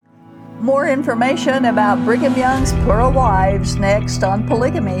More information about Brigham Young's plural wives next on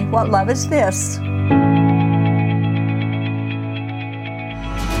Polygamy. What Love Is This?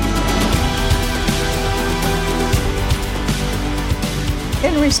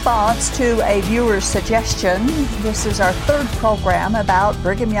 In response to a viewer's suggestion, this is our third program about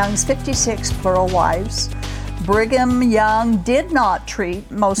Brigham Young's 56 plural wives. Brigham Young did not treat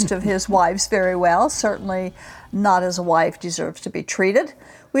most of his wives very well, certainly not as a wife deserves to be treated.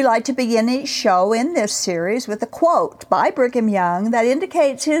 We like to begin each show in this series with a quote by Brigham Young that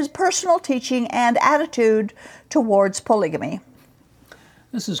indicates his personal teaching and attitude towards polygamy.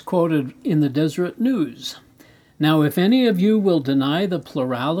 This is quoted in the Deseret News. Now, if any of you will deny the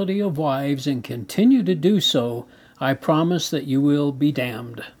plurality of wives and continue to do so, I promise that you will be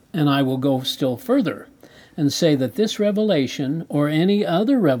damned. And I will go still further and say that this revelation, or any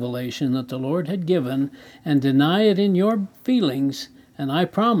other revelation that the Lord had given, and deny it in your feelings, and I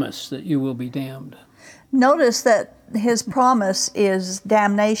promise that you will be damned. Notice that his promise is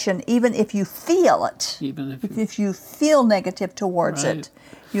damnation even if you feel it. Even if you feel negative towards it,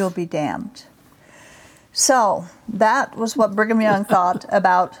 you'll be damned. So that was what Brigham Young thought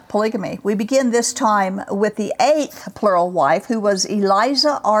about polygamy. We begin this time with the eighth plural wife, who was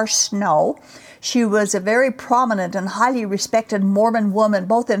Eliza R. Snow. She was a very prominent and highly respected Mormon woman,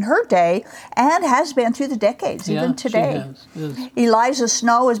 both in her day and has been through the decades, even today. She has. Yes. Eliza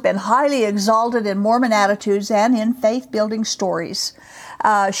Snow has been highly exalted in Mormon attitudes and in faith-building stories.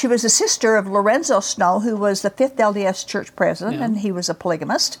 She was a sister of Lorenzo Snow, who was the 5th LDS Church president, and he was a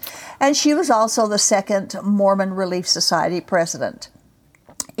polygamist. And she was also the 2nd Mormon Relief Society president.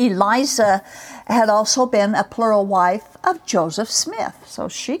 Eliza had also been a plural wife of Joseph Smith, so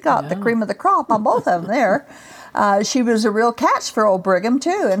she got the cream of the crop on both of them there. She was a real catch for old Brigham,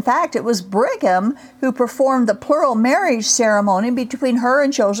 too. In fact, it was Brigham who performed the plural marriage ceremony between her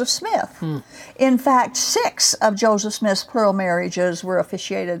and Joseph Smith. In fact, 6 of Joseph Smith's plural marriages were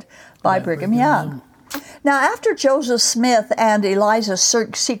officiated by Brigham Young. Now, after Joseph Smith and Eliza's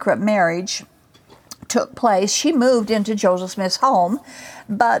secret marriage took place, she moved into Joseph Smith's home,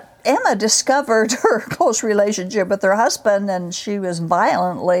 but Emma discovered her close relationship with her husband, and she was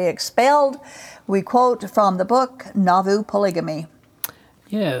violently expelled. We quote from the book, Nauvoo Polygamy.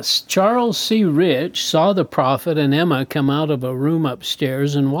 Yes, Charles C. Rich saw the prophet and Emma come out of a room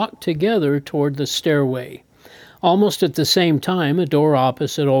upstairs and walk together toward the stairway. Almost at the same time, a door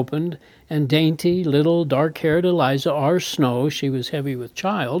opposite opened, and dainty, little, dark-haired Eliza R. Snow, she was heavy with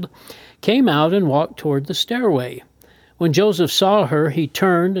child, came out and walked toward the stairway. When Joseph saw her, he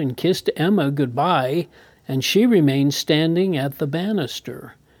turned and kissed Emma goodbye, and she remained standing at the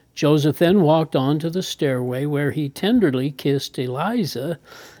banister. Joseph then walked on to the stairway, where he tenderly kissed Eliza,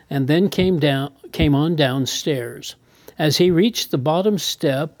 and then came on downstairs. As he reached the bottom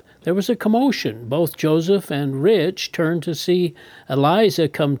step, there was a commotion. Both Joseph and Rich turned to see Eliza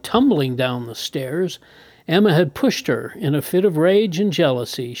come tumbling down the stairs. Emma had pushed her. In a fit of rage and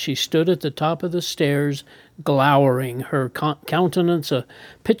jealousy, she stood at the top of the stairs, glowering, her countenance a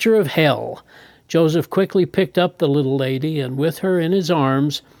picture of hell. Joseph quickly picked up the little lady, and with her in his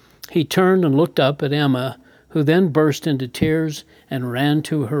arms, he turned and looked up at Emma, who then burst into tears and ran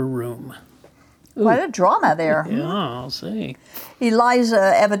to her room. Quite a drama there. Yeah, I'll say.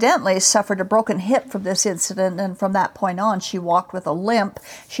 Eliza evidently suffered a broken hip from this incident, and from that point on, she walked with a limp.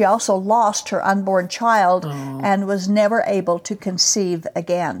 She also lost her unborn child and was never able to conceive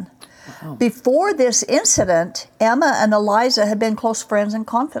again. Wow. Before this incident, Emma and Eliza had been close friends and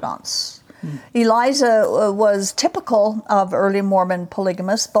confidants. Eliza was typical of early Mormon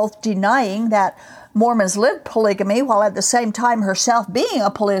polygamists, both denying that Mormons lived polygamy while at the same time herself being a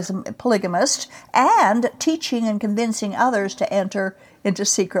polygamist and teaching and convincing others to enter into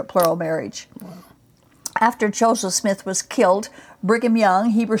secret plural marriage. Wow. After Joseph Smith was killed, Brigham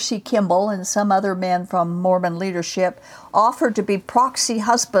Young, Heber C. Kimball, and some other men from Mormon leadership offered to be proxy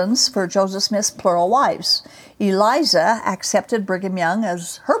husbands for Joseph Smith's plural wives. Eliza accepted Brigham Young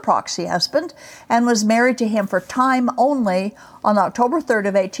as her proxy husband and was married to him for time only on October 3rd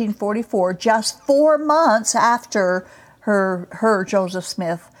of 1844, just 4 months after her Joseph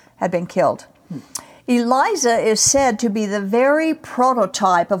Smith had been killed. Eliza is said to be the very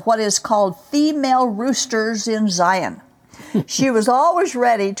prototype of what is called female roosters in Zion. She was always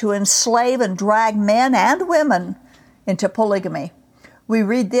ready to enslave and drag men and women into polygamy. We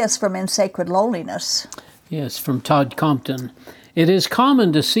read this from In Sacred Loneliness. Yes, from Todd Compton. It is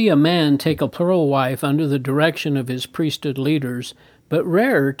common to see a man take a plural wife under the direction of his priesthood leaders, but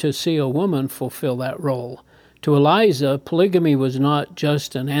rare to see a woman fulfill that role. To Eliza, polygamy was not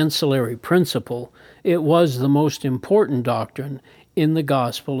just an ancillary principle, it was the most important doctrine. in the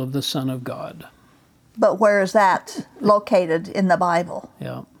gospel of the Son of God. But where is that located in the Bible?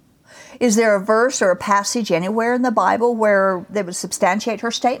 Yeah. Is there a verse or a passage anywhere in the Bible where they would substantiate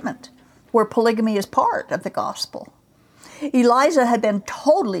her statement, where polygamy is part of the gospel? Eliza had been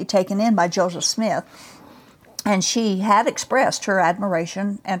totally taken in by Joseph Smith, and she had expressed her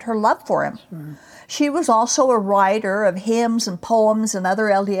admiration and her love for him. Sure. She was also a writer of hymns and poems and other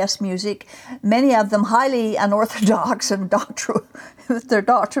LDS music, many of them highly unorthodox and with their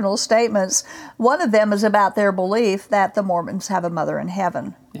doctrinal statements. One of them is about their belief that the Mormons have a mother in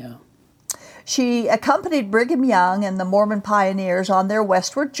heaven. Yeah. She accompanied Brigham Young and the Mormon pioneers on their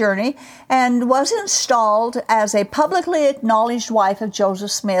westward journey and was installed as a publicly acknowledged wife of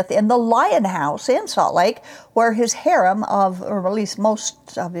Joseph Smith in the Lion House in Salt Lake, where his harem or at least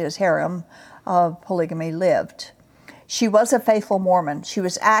most of his harem of polygamy lived. She was a faithful Mormon. She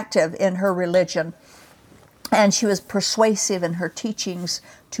was active in her religion, and she was persuasive in her teachings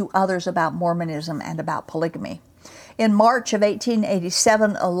to others about Mormonism and about polygamy. In March of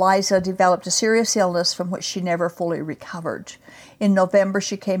 1887, Eliza developed a serious illness from which she never fully recovered. In November,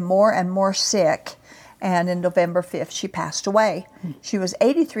 she became more and more sick, and in November 5th, she passed away. She was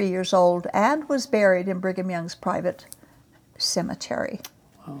 83 years old and was buried in Brigham Young's private cemetery.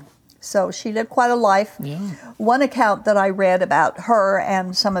 Wow. So she lived quite a life. Yeah. One account that I read about her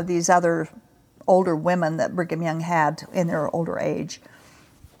and some of these other older women that Brigham Young had in their older age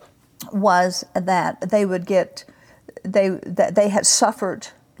was that they had suffered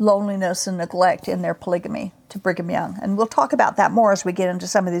loneliness and neglect in their polygamy to Brigham Young. And we'll talk about that more as we get into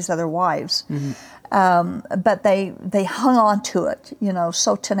some of these other wives. Mm-hmm. But they hung on to it,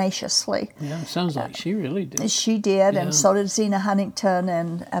 so tenaciously. Yeah, it sounds like she really did. She did, yeah. And so did Zena Huntington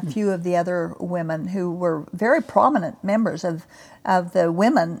and a few of the other women who were very prominent members of the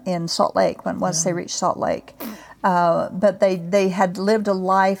women in Salt Lake once they reached Salt Lake. But they had lived a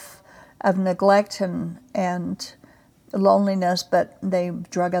life of neglect and loneliness, but they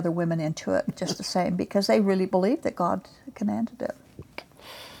drug other women into it just the same because they really believed that God commanded it.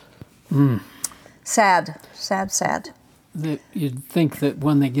 Mm. Sad. You'd think that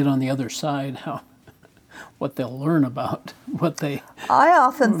when they get on the other side, what they'll learn about what they. I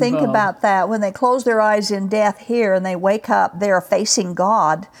often think about that when they close their eyes in death here and they wake up, they're facing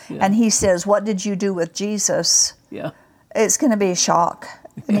God, and He says, "What did you do with Jesus?" Yeah, it's going to be a shock.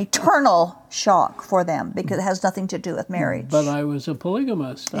 An eternal shock for them because it has nothing to do with marriage. But I was a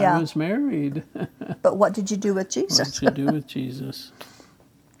polygamist. Yeah. I was married. But what did you do with Jesus? What did you do with Jesus?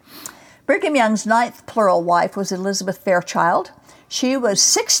 Brigham Young's ninth plural wife was Elizabeth Fairchild. She was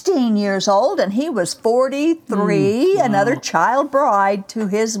 16 years old and he was 43, wow. Another child bride to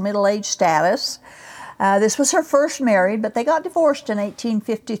his middle-aged status. This was her first marriage, but they got divorced in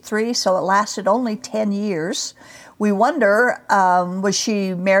 1853, so it lasted only 10 years. We wonder, was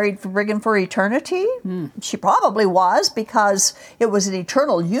she married for Brigham for eternity? She probably was because it was an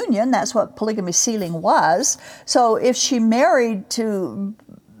eternal union. That's what polygamy sealing was. So if she married to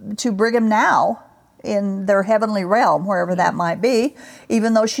Brigham now in their heavenly realm, wherever that might be,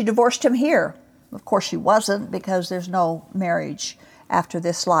 even though she divorced him here. Of course she wasn't because there's no marriage after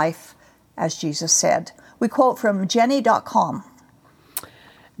this life, as Jesus said. We quote from Jenny.com.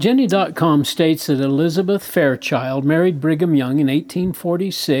 Jenny.com states that Elizabeth Fairchild married Brigham Young in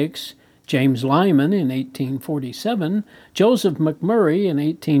 1846, James Lyman in 1847, Joseph McMurray in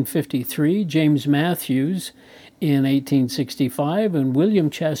 1853, James Matthews in 1865, and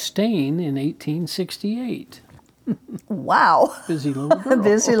William Chastain in 1868. Wow. Busy little girl.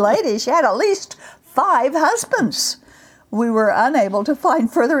 Busy lady. She had at least 5 husbands. We were unable to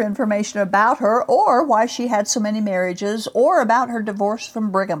find further information about her or why she had so many marriages or about her divorce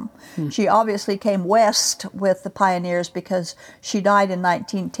from Brigham. She obviously came west with the pioneers because she died in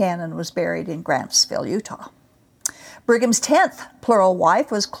 1910 and was buried in Grantsville, Utah. Brigham's 10th plural wife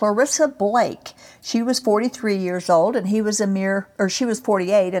was Clarissa Blake. She was 43 years old and she was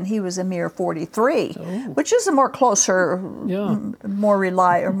 48 and he was a mere 43, which is a more closer,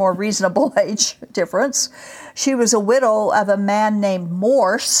 more reasonable age difference. She was a widow of a man named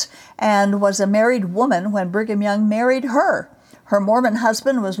Morse and was a married woman when Brigham Young married her. Her Mormon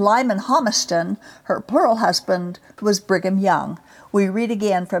husband was Lyman Homiston. Her plural husband was Brigham Young. We read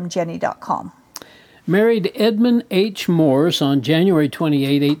again from Jenny.com. Married Edmund H. Morse on January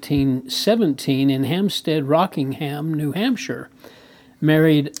 28, 1817 in Hampstead, Rockingham, New Hampshire.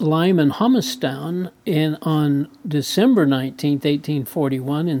 Married Lyman Homiston on December 19,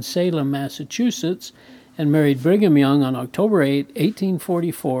 1841 in Salem, Massachusetts, and married Brigham Young on October 8,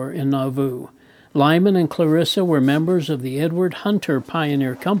 1844 in Nauvoo. Lyman and Clarissa were members of the Edward Hunter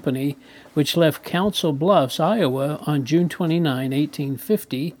Pioneer Company, which left Council Bluffs, Iowa on June 29,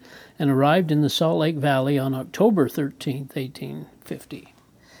 1850, and arrived in the Salt Lake Valley on October 13, 1850.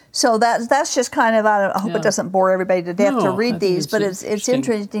 So that's just kind of, I hope it doesn't bore everybody to death to read these, but it's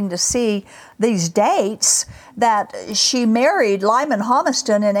interesting to see these dates that she married Lyman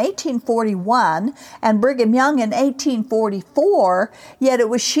Homiston in 1841 and Brigham Young in 1844, yet it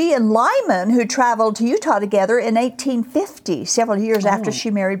was she and Lyman who traveled to Utah together in 1850, several years after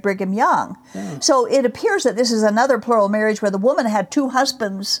she married Brigham Young. Yeah. So it appears that this is another plural marriage where the woman had two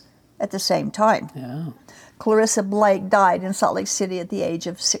husbands at the same time. Yeah. Clarissa Blake died in Salt Lake City at the age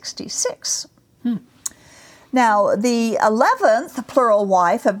of 66. Now, the 11th plural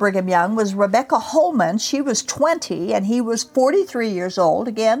wife of Brigham Young was Rebecca Holman. She was 20, and he was 43 years old,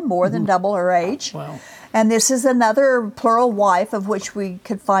 again, more than double her age. Wow. And this is another plural wife of which we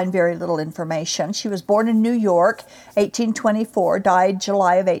could find very little information. She was born in New York, 1824, died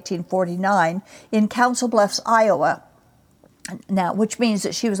July of 1849, in Council Bluffs, Iowa. Now, which means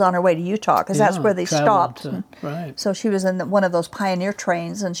that she was on her way to Utah, because that's where they stopped. Right. So she was in one of those pioneer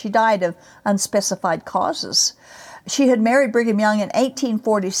trains, and she died of unspecified causes. She had married Brigham Young in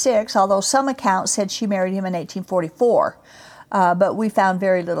 1846, although some accounts said she married him in 1844. But we found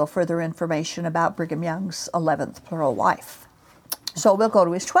very little further information about Brigham Young's 11th plural wife. So we'll go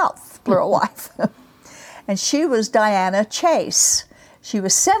to his 12th plural wife. And she was Diana Chase. She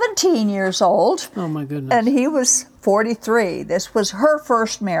was 17 years old. Oh, my goodness. And he was 43. This was her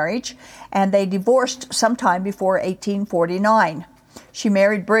first marriage, and they divorced sometime before 1849. She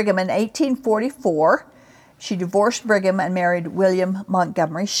married Brigham in 1844. She divorced Brigham and married William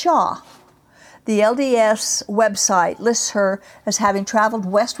Montgomery Shaw. The LDS website lists her as having traveled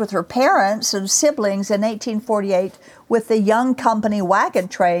west with her parents and siblings in 1848 with the Young Company wagon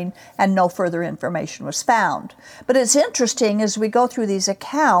train, and no further information was found. But it's interesting as we go through these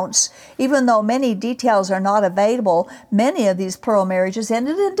accounts, even though many details are not available, many of these plural marriages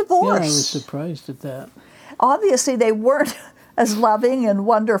ended in divorce. Yeah, I was surprised at that. Obviously, they weren't as loving and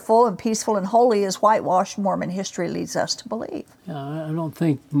wonderful and peaceful and holy as whitewashed Mormon history leads us to believe. I don't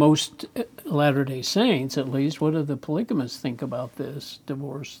think most Latter-day Saints, at least, what do the polygamists think about this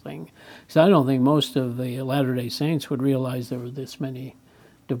divorce thing? Because I don't think most of the Latter-day Saints would realize there were this many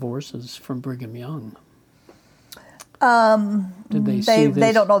divorces from Brigham Young. Did they see this?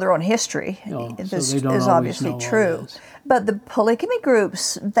 They don't know their own history. This so they don't is obviously know true. But the polygamy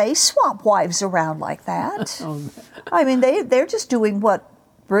groups, they swap wives around like that. I mean, they're just doing what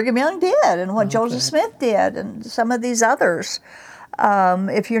Brigham Young did and what Joseph Smith did and some of these others.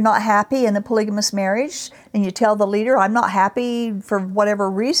 If you're not happy in a polygamous marriage and you tell the leader, I'm not happy for whatever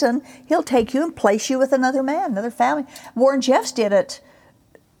reason, he'll take you and place you with another man, another family. Warren Jeffs did it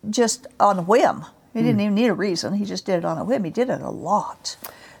just on a whim. He didn't even need a reason. He just did it on a whim. He did it a lot.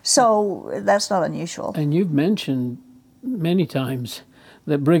 So that's not unusual. And you've mentioned many times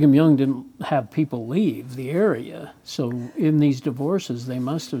that Brigham Young didn't have people leave the area. So in these divorces, they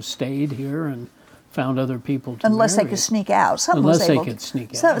must have stayed here and found other people to Unless marry. They could sneak out. Some could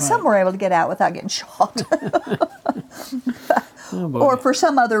sneak out. Some were able to get out without getting shot. Or for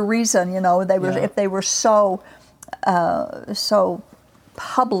some other reason, they were if they were so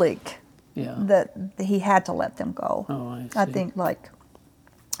public that he had to let them go. Oh, I see. I think like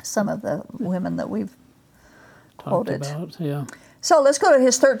some of the women that we've quoted. Talked about, yeah. So let's go to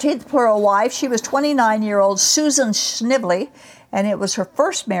his 13th plural wife. She was 29-year-old Susan Snively, and it was her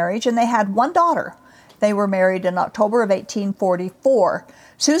first marriage, and they had one daughter. They were married in October of 1844.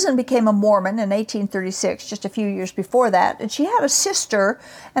 Susan became a Mormon in 1836, just a few years before that, and she had a sister,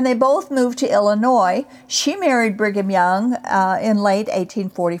 and they both moved to Illinois. She married Brigham Young in late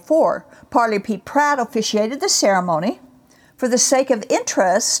 1844. Parley P. Pratt officiated the ceremony. For the sake of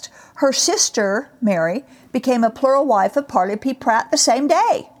interest, her sister, Mary, became a plural wife of Parley P. Pratt the same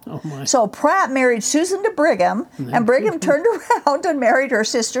day. Oh my. So Pratt married Susan to Brigham, and Brigham turned around and married her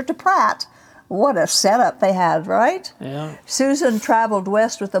sister to Pratt. What a setup they had, right? Yeah. Susan traveled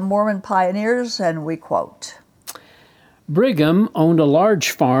west with the Mormon pioneers, and we quote, Brigham owned a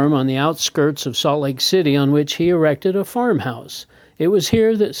large farm on the outskirts of Salt Lake City on which he erected a farmhouse. It was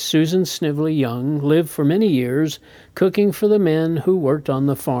here that Susan Snively Young lived for many years, cooking for the men who worked on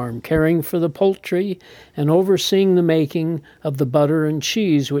the farm, caring for the poultry, and overseeing the making of the butter and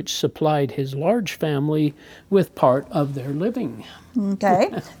cheese which supplied his large family with part of their living.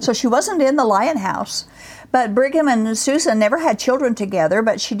 Okay, so she wasn't in the Lion House. But Brigham and Susan never had children together,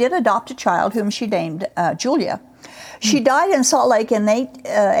 but she did adopt a child whom she named Julia. She died in Salt Lake in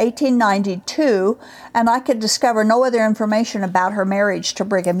 1892, and I could discover no other information about her marriage to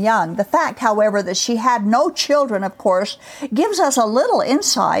Brigham Young. The fact, however, that she had no children, of course, gives us a little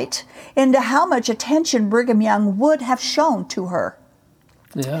insight into how much attention Brigham Young would have shown to her.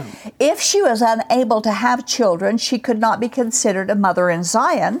 Yeah. If she was unable to have children, she could not be considered a mother in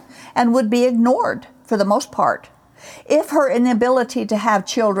Zion and would be ignored for the most part. If her inability to have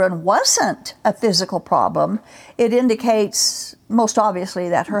children wasn't a physical problem, it indicates most obviously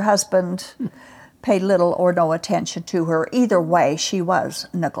that her husband paid little or no attention to her. Either way, she was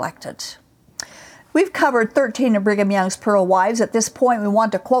neglected. We've covered 13 of Brigham Young's Pearl Wives. At this point, we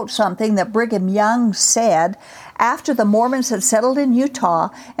want to quote something that Brigham Young said after the Mormons had settled in Utah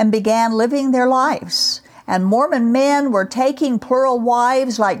and began living their lives. And Mormon men were taking plural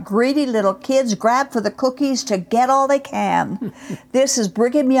wives like greedy little kids grab for the cookies to get all they can. This is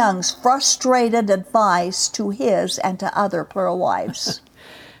Brigham Young's frustrated advice to his and to other plural wives.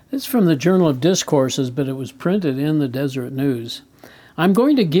 It's from the Journal of Discourses, but it was printed in the Deseret News. I'm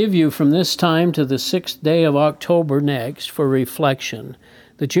going to give you from this time to the 6th day of October next for reflection,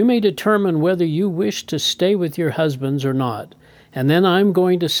 that you may determine whether you wish to stay with your husbands or not. And then I'm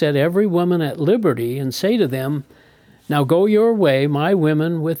going to set every woman at liberty and say to them, now go your way, my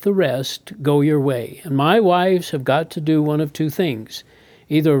women with the rest, go your way. And my wives have got to do one of two things.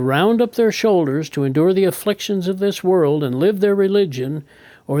 Either round up their shoulders to endure the afflictions of this world and live their religion,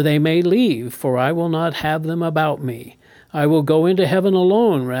 or they may leave, for I will not have them about me. I will go into heaven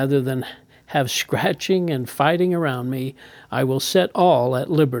alone rather than have scratching and fighting around me. I will set all at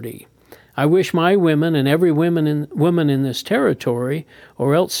liberty. I wish my women and every woman in this territory,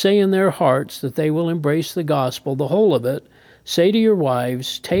 or else say in their hearts that they will embrace the gospel, the whole of it, say to your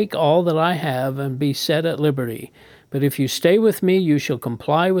wives, take all that I have and be set at liberty. But if you stay with me, you shall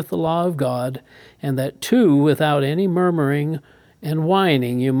comply with the law of God, and that too without any murmuring and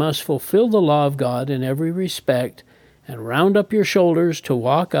whining. You must fulfill the law of God in every respect, and round up your shoulders to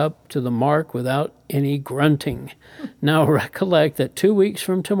walk up to the mark without any grunting. Now recollect that 2 weeks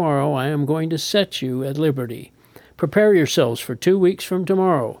from tomorrow I am going to set you at liberty. Prepare yourselves for 2 weeks from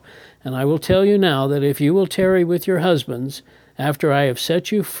tomorrow, and I will tell you now that if you will tarry with your husbands, after I have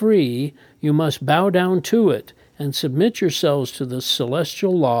set you free, you must bow down to it, and submit yourselves to the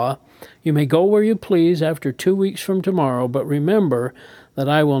celestial law. You may go where you please after 2 weeks from tomorrow, but remember that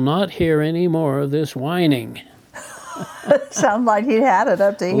I will not hear any more of this whining. Sounds like he had it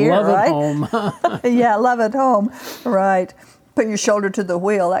up to here, love right? Love at home. Yeah, love at home. Right. Put your shoulder to the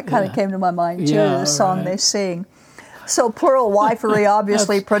wheel. That kind of came to my mind, too, the song they sing. So plural wifery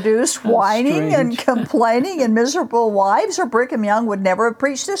obviously produced whining and complaining and miserable wives, or Brigham Young would never have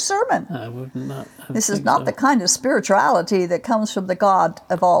preached this sermon. I would not. This is not the kind of spirituality that comes from the God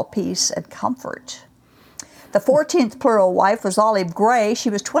of all peace and comfort. The 14th plural wife was Olive Gray. She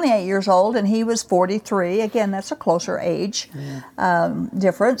was 28 years old and he was 43. Again, that's a closer age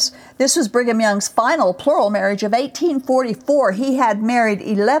difference. This was Brigham Young's final plural marriage of 1844. He had married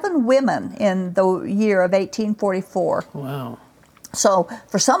 11 women in the year of 1844. Wow. So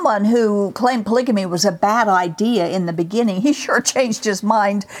for someone who claimed polygamy was a bad idea in the beginning, he sure changed his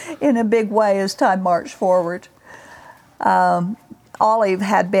mind in a big way as time marched forward. Olive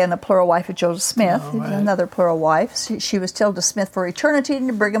had been a plural wife of Joseph Smith, another plural wife. She was Tilda Smith for eternity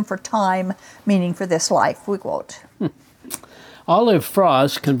and Brigham for time, meaning for this life, we quote. Olive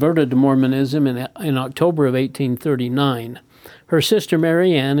Frost converted to Mormonism in October of 1839. Her sister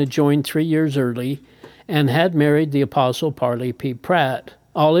Mary Ann had joined 3 years early and had married the apostle Parley P. Pratt.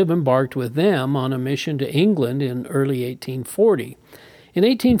 Olive embarked with them on a mission to England in early 1840. In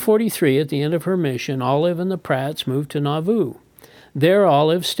 1843, at the end of her mission, Olive and the Pratts moved to Nauvoo. There,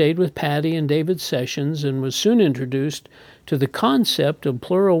 Olive stayed with Patty and David Sessions and was soon introduced to the concept of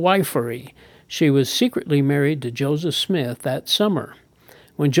plural wifery. She was secretly married to Joseph Smith that summer.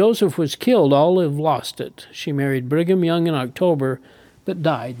 When Joseph was killed, Olive lost it. She married Brigham Young in October, but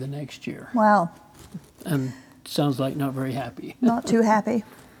died the next year. Wow. And sounds like not very happy. Not too happy.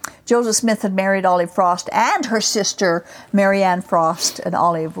 Joseph Smith had married Olive Frost and her sister, Mary Ann Frost, and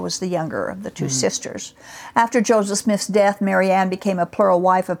Olive was the younger of the two sisters. After Joseph Smith's death, Mary Ann became a plural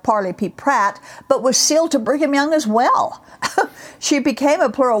wife of Parley P. Pratt, but was sealed to Brigham Young as well. She became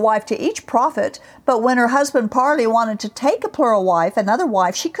a plural wife to each prophet, but But when her husband Parley wanted to take a plural wife, another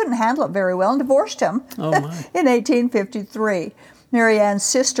wife, she couldn't handle it very well and divorced him in 1853. Mary Ann's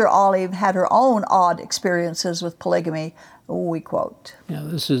sister Olive had her own odd experiences with polygamy. We quote. Yeah,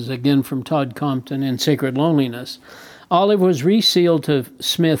 this is again from Todd Compton in Sacred Loneliness. Olive was resealed to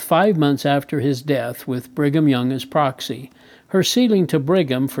Smith 5 months after his death with Brigham Young as proxy. Her sealing to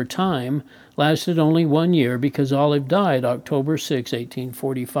Brigham for time lasted only 1 year because Olive died October 6,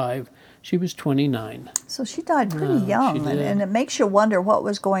 1845. She was 29. So she died pretty young, and it makes you wonder what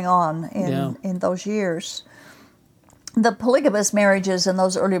was going on in those years. The polygamous marriages in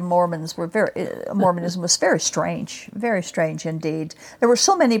those early Mormonism was very strange indeed. There were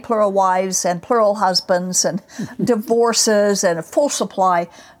so many plural wives and plural husbands and divorces and a full supply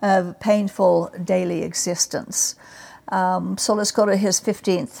of painful daily existence. So let's go to his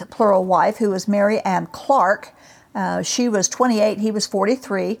 15th plural wife, who was Mary Ann Clark. She was 28, he was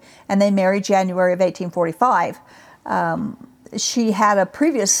 43, and they married January of 1845. She had a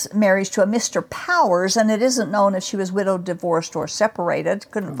previous marriage to a Mr. Powers, and it isn't known if she was widowed, divorced, or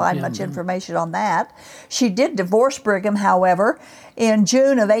separated. Couldn't find much information on that. She did divorce Brigham, however, in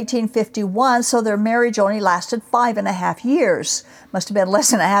June of 1851, so their marriage only lasted 5.5 years. Must have been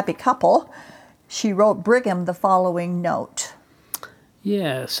less than a happy couple. She wrote Brigham the following note.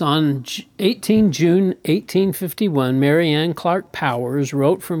 Yes, on 18 June 1851, Mary Ann Clark Powers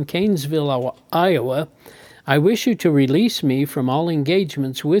wrote from Canesville, Iowa, I wish you to release me from all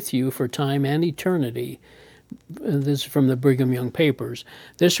engagements with you for time and eternity. This is from the Brigham Young Papers.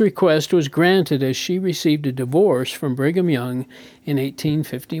 This request was granted as she received a divorce from Brigham Young in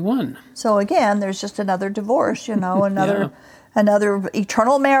 1851. So again, there's just another divorce, another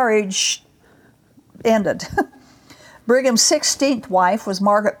eternal marriage ended. Brigham's 16th wife was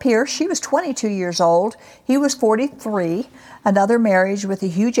Margaret Pierce. She was 22 years old. He was 43. Another marriage with a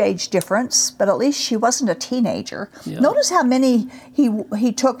huge age difference, but at least she wasn't a teenager. Yeah. Notice how many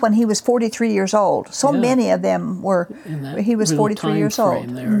he took when he was 43 years old. So many of them were, he was 43 years old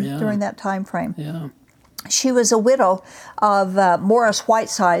during that time frame. Yeah. She was a widow of Morris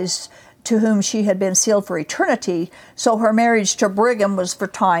Whitesides, to whom she had been sealed for eternity, so her marriage to Brigham was for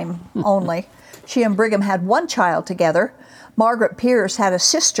time only. She and Brigham had one child together. Margaret Pierce had a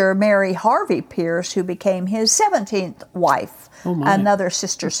sister, Mary Harvey Pierce, who became his 17th wife. Another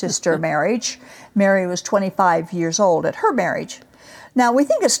sister-sister marriage. Mary was 25 years old at her marriage. Now, we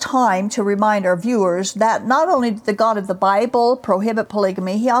think it's time to remind our viewers that not only did the God of the Bible prohibit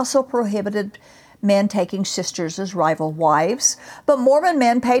polygamy, he also prohibited men taking sisters as rival wives. But Mormon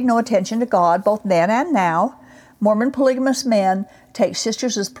men paid no attention to God, both then and now. Mormon polygamous men take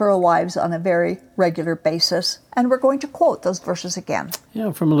sisters as plural wives on a very regular basis. And we're going to quote those verses again.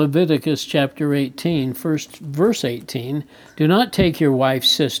 Yeah, from Leviticus chapter 18, first verse 18. Do not take your wife's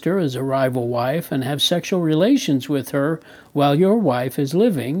sister as a rival wife and have sexual relations with her while your wife is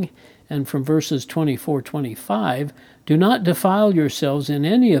living. And from verses 24-25, do not defile yourselves in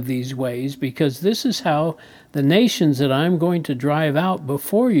any of these ways, because this is how the nations that I am going to drive out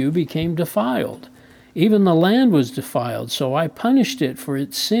before you became defiled. Even the land was defiled, so I punished it for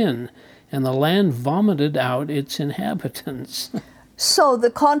its sin, and the land vomited out its inhabitants. So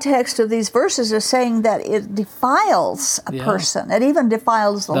the context of these verses is saying that it defiles a person. It even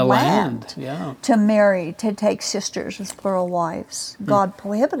defiles the land to marry, to take sisters as plural wives. God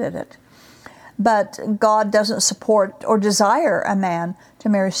prohibited it. But God doesn't support or desire a man to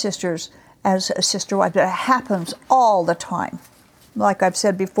marry sisters as a sister wife. It happens all the time. Like I've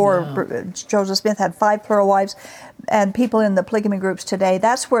said before, Joseph Smith had 5 plural wives, and people in the polygamy groups today,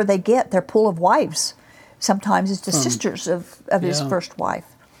 that's where they get their pool of wives. Sometimes it's the sisters of his first wife.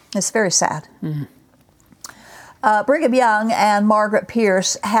 It's very sad. Brigham Young and Margaret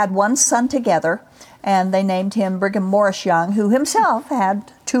Pierce had one son together, and they named him Brigham Morris Young, who himself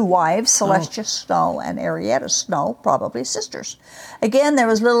had 2 wives, Celestia Snow and Arietta Snow, probably sisters. Again, there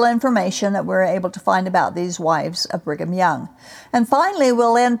was little information that we were able to find about these wives of Brigham Young. And finally,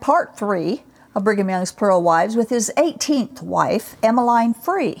 we'll end part 3 of Brigham Young's plural wives with his 18th wife, Emmeline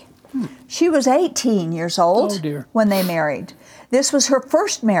Free. She was 18 years old when they married. This was her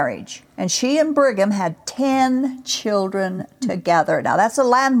first marriage, and she and Brigham had 10 children together. Now, that's a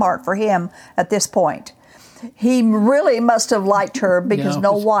landmark for him at this point. He really must have liked her because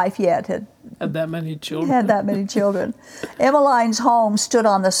no wife yet had that many children. Emmeline's home stood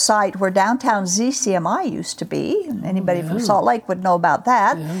on the site where downtown ZCMI used to be. Anybody from Salt Lake would know about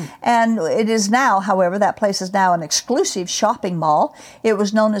that. And it is now, however, that place is now an exclusive shopping mall. It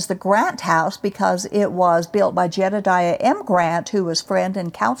was known as the Grant House because it was built by Jedediah M. Grant, who was friend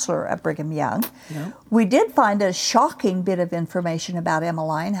and counselor of Brigham Young. We did find a shocking bit of information about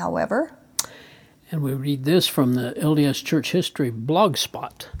Emmeline, however. And we read this from the LDS Church History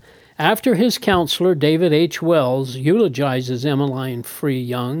blogspot. After his counselor, David H. Wells, eulogizes Emmeline Free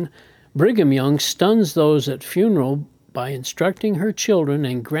Young, Brigham Young stuns those at funeral by instructing her children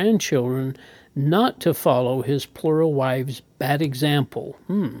and grandchildren not to follow his plural wives' bad example.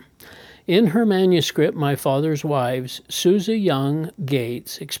 In her manuscript, My Father's Wives, Susie Young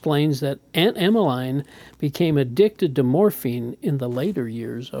Gates explains that Aunt Emmeline became addicted to morphine in the later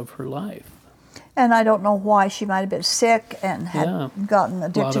years of her life. And I don't know why. She might have been sick and had gotten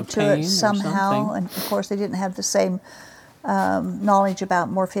addicted to it somehow. And of course, they didn't have the same knowledge about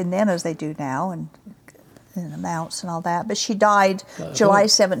morphine then as they do now, and amounts and all that. But she died July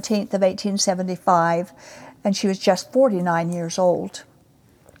 17th of 1875, and she was just 49 years old.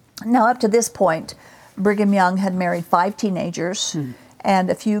 Now, up to this point, Brigham Young had married 5 teenagers and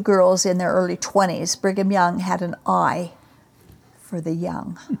a few girls in their early 20s. Brigham Young had an eye for the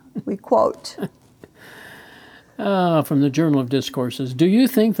young. We quote. From the Journal of Discourses, do you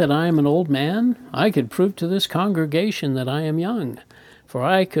think that I am an old man? I could prove to this congregation that I am young, for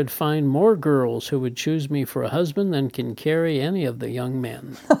I could find more girls who would choose me for a husband than can carry any of the young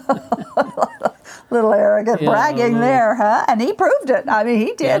men. Little arrogant bragging there, huh? And he proved it. I mean,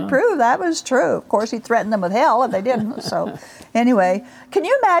 he did prove that was true. Of course, he threatened them with hell if they didn't. So anyway, can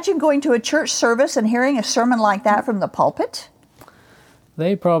you imagine going to a church service and hearing a sermon like that from the pulpit?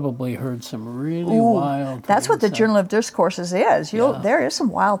 They probably heard some really wild That's what the things. Journal of Discourses is. There is some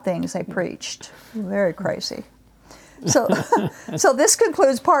wild things they preached. Very crazy. So, so this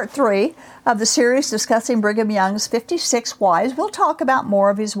concludes part 3 of the series discussing Brigham Young's 56 wives. We'll talk about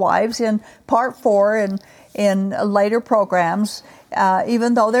more of his wives in part 4 and in later programs.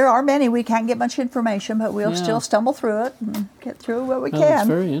 Even though there are many, we can't get much information, but we'll still stumble through it and get through what we can. It's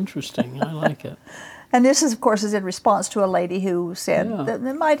very interesting. I like it. And this, is, of course, is in response to a lady who said that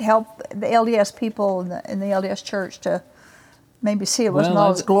it might help the LDS people in the LDS Church to maybe see it wasn't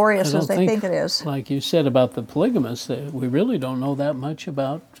all as glorious as they think it is. Like you said about the polygamists, we really don't know that much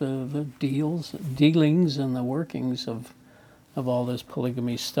about the dealings and the workings of all this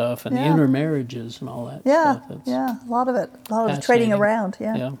polygamy stuff and the intermarriages and all that stuff. A lot of it. A lot of the trading around,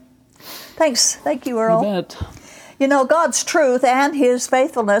 Thanks. Thank you, Earl. You bet. You know, God's truth and His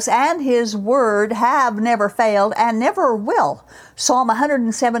faithfulness and His word have never failed and never will. Psalm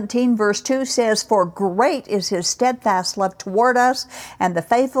 117 verse 2 says, "For great is His steadfast love toward us, and the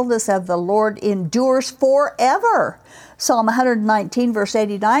faithfulness of the Lord endures forever." Psalm 119 verse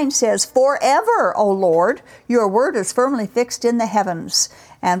 89 says, "Forever, O Lord, your word is firmly fixed in the heavens."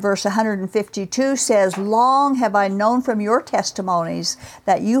 And verse 152 says, "Long have I known from your testimonies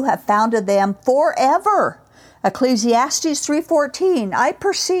that you have founded them forever." Ecclesiastes 3:14, "I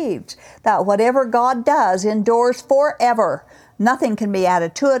perceived that whatever God does endures forever. Nothing can be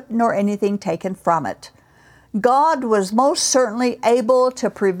added to it, nor anything taken from it." God was most certainly able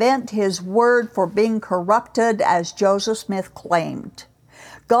to prevent His word from being corrupted, as Joseph Smith claimed.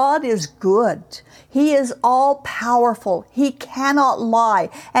 God is good. He is all-powerful. He cannot lie,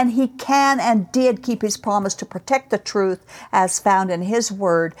 and He can and did keep His promise to protect the truth as found in His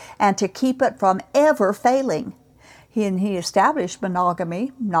Word and to keep it from ever failing. He established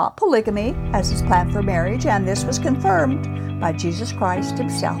monogamy, not polygamy, as His plan for marriage, and this was confirmed by Jesus Christ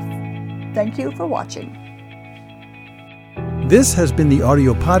Himself. Thank you for watching. This has been the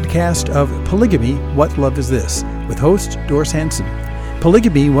audio podcast of Polygamy, What Love Is This? With host Doris Hanson.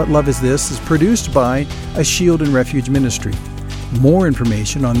 Polygamy, What Love Is This? Is produced by A Shield and Refuge Ministry. More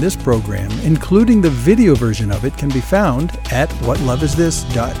information on this program, including the video version of it, can be found at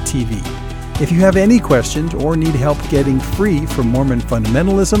whatloveisthis.tv. If you have any questions or need help getting free from Mormon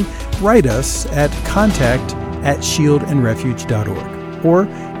fundamentalism, write us at contact@shieldandrefuge.org or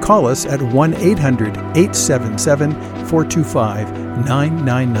call us at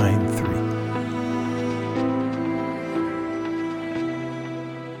 1-800-877-425-9993.